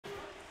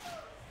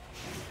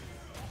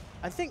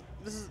I think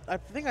this is. I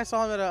think I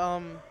saw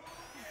him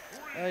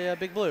at a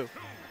Big Blue.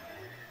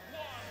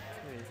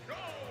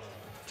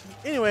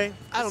 Anyway,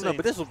 I don't know,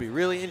 but this will be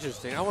really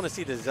interesting. I want to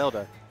see this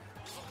Zelda.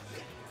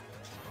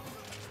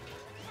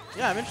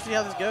 Yeah, I'm interested to see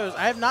how this goes.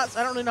 I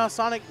don't really know how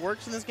Sonic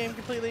works in this game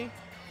completely.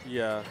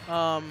 Yeah.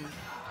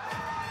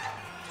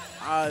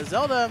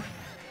 Zelda,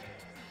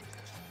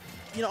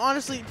 you know,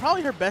 honestly,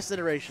 probably her best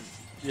iteration.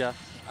 Yeah,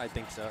 I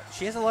think so.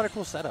 She has a lot of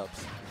cool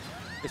setups,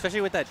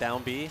 especially with that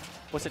down B.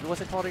 What's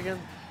it called again?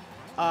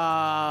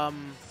 Oh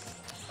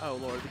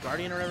Lord, the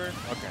Guardian or whatever.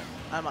 Okay.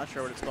 I'm not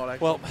sure what it's called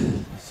actually. Well,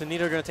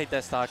 Sonido gonna take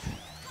that stock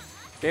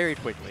very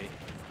quickly.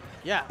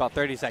 Yeah. About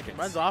 30 seconds.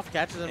 Runs off,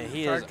 catches him, and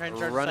he trying is to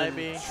charge running side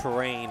B.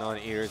 train on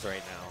ears right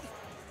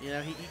now. You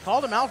know, he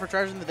called him out for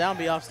charging the down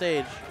B off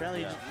stage.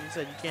 Apparently, Yeah. he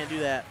said you can't do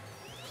that.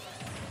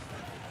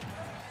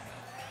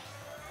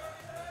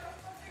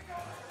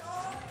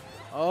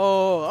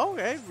 Oh,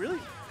 okay, really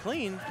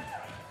clean.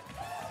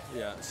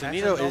 Yeah,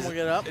 Sonido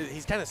Sonido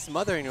he's kind of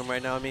smothering him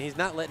right now. I mean, he's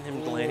not letting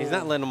him land. He's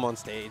not letting him on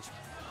stage.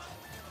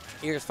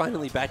 Ears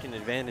finally back in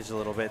advantage a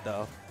little bit,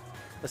 though.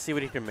 Let's see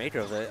what he can make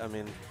of it. I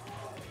mean,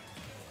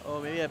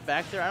 oh, maybe a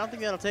back there. I don't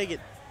think that'll take it.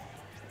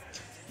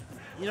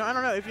 You know, I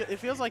don't know. It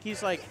feels like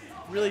he's like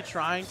really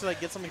trying to like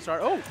get something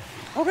started.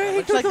 Oh, okay,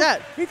 looks like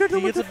that. He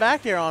gets a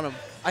back air on him.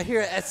 I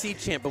hear an SC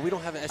chant, but we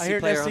don't have an SC I hear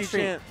player an on SC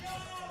stream. chant.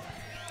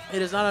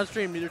 It is not on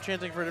stream. They're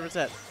chanting for a different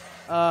set.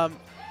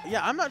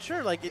 Yeah, I'm not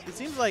sure. Like, it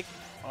seems like,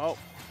 oh,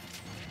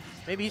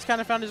 maybe he's kind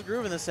of found his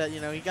groove in this set.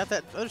 You know, he got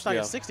that other stock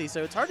at 60,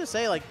 so it's hard to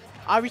say. Like,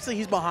 obviously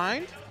he's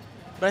behind,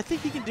 but I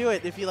think he can do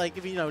it if he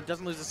you know,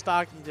 doesn't lose the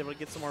stock. He's able to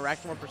get some more, rack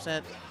some more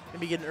percent.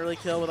 Maybe get an early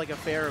kill with like a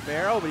fair or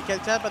bear. Oh, but he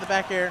gets tapped by the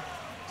back air.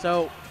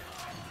 So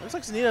looks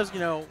like Sonido's,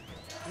 you know,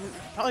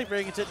 probably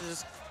very content to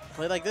just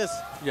play like this.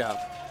 Yeah.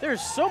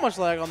 There's so much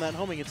lag on that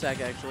homing attack,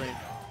 actually.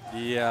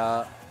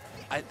 Yeah.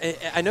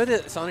 I know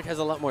that Sonic has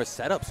a lot more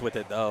setups with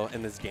it though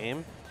in this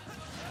game,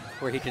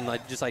 where he can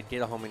like just like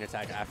get a homing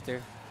attack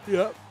after.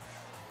 Yep.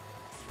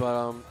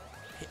 But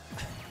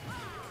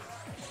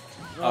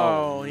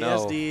oh, he no.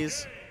 has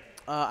Ds.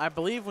 I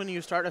believe when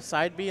you start a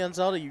side B on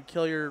Zelda, you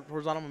kill your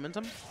horizontal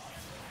momentum.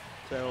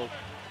 So,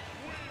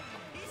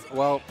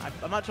 well,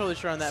 I'm not totally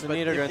sure on that, but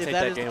Sonido gonna if take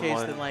that that is the game case,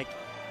 one. then like,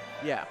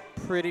 yeah.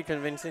 Pretty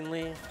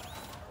convincingly.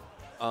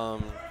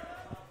 I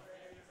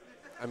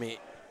mean,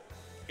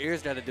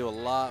 Ears got to do a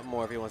lot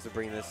more if he wants to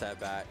bring this set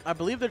back. I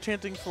believe they're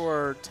chanting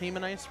for Team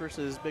and Ice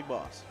versus Big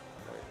Boss,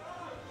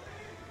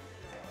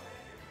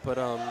 But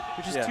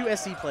which is yeah. 2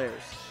 SC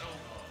players.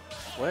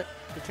 What?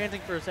 They're chanting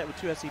for a set with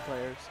 2 SC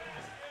players.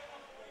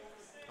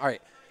 All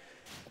right,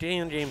 getting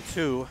in game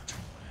 2.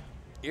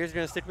 Ears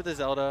gonna stick with the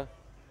Zelda.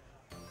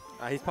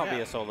 He's probably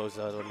a solo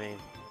Zelda main.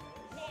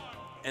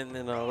 And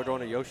then we're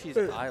going to Yoshi's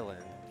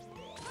Island.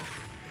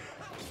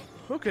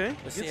 Okay.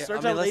 Let's It see.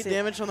 starts I mean, out let's late see.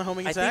 damage on the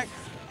homing I attack.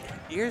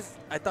 think Ears,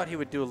 I thought he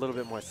would do a little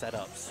bit more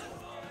setups.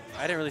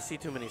 I didn't really see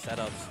too many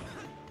setups.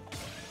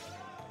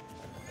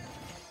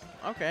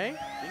 Okay.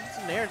 Getting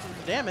some nair and some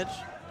damage.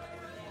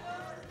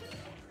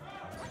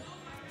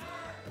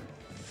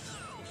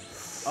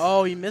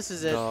 Oh, he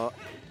misses it. No,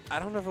 I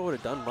don't know if it would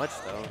have done much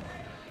though.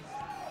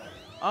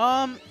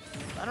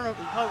 I don't know if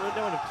he probably would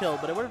have killed,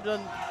 but it would have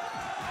done.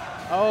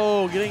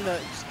 Oh,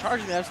 just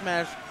charging the F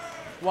smash,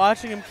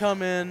 watching him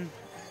come in.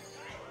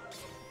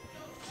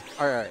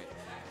 All right,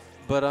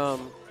 but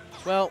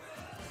well,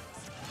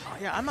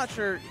 yeah, I'm not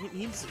sure. He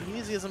needs to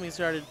get something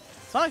started.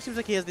 Sonic seems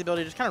like he has the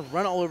ability to just kind of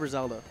run all over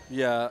Zelda.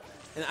 yeah,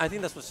 and I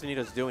think that's what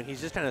Sonido's doing.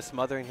 He's just kind of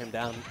smothering him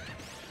down.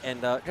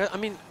 And I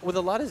mean, with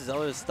a lot of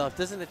Zelda's stuff,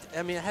 doesn't it?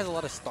 I mean, it has a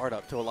lot of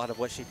startup to a lot of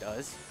what she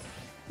does.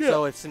 Yeah.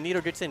 So if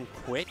Sonido gets in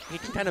quick, he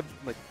can kind of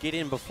like get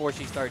in before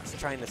she starts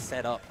trying to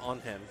set up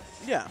on him.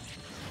 Yeah.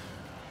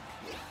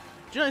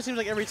 Generally, seems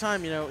like every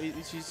time, you know, And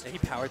he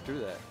powered through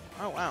that.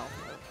 Oh wow.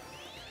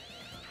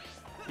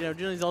 You know,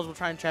 generally Zelda will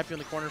try and trap you in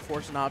the corner,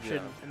 force an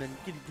option, and then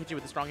hit you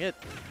with a strong hit.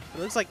 But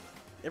it looks like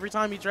every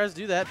time he tries to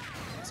do that,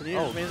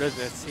 Sonido just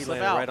goodness, he slip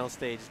landed out. right on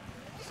stage.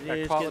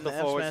 Sonido caught getting with the the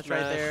F forward smash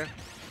smash. right there.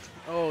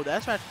 Oh,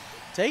 that smash,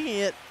 taking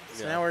it.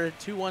 So now we're at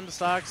 2-1 to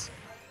stocks.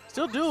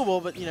 Still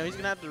doable, but you know he's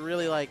gonna have to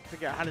really like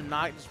figure out how to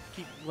not just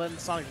keep letting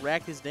Sonic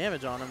rack his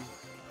damage on him.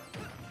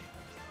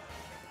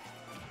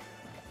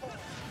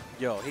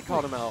 Yo, he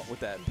called him out with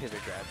that pivot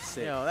grab.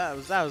 Sick. You know, that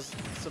was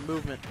some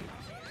movement.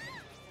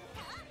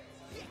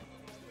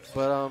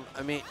 But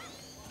I mean,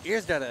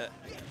 Ears gotta.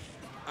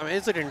 I mean,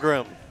 it's looking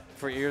grim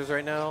for Ears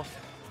right now,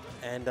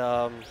 and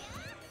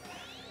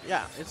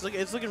yeah, it's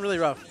looking really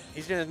rough.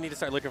 he's gonna need to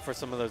start looking for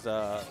some of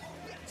those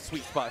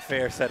sweet spot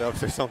fair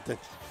setups or something.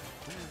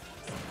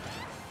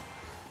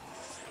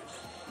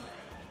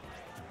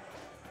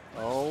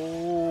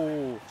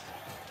 Oh.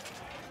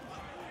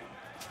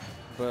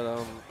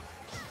 But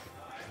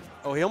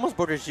oh, he almost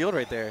broke his shield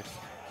right there.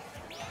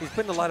 He's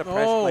putting a lot of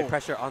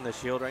pressure on the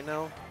shield right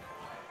now.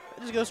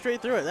 Just go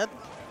straight through it. That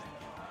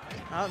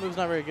move's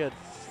not very good.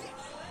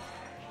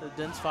 The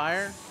dense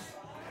fire.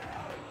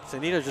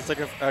 Sonido's just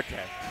looking for,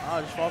 okay.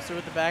 Oh, just falls through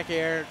with the back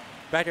air.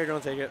 Back air, gonna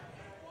take it.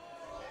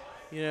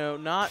 You know,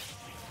 not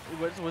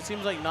what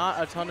seems like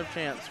not a ton of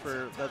chance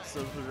for those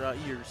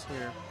years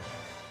here.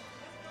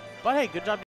 But hey, good job.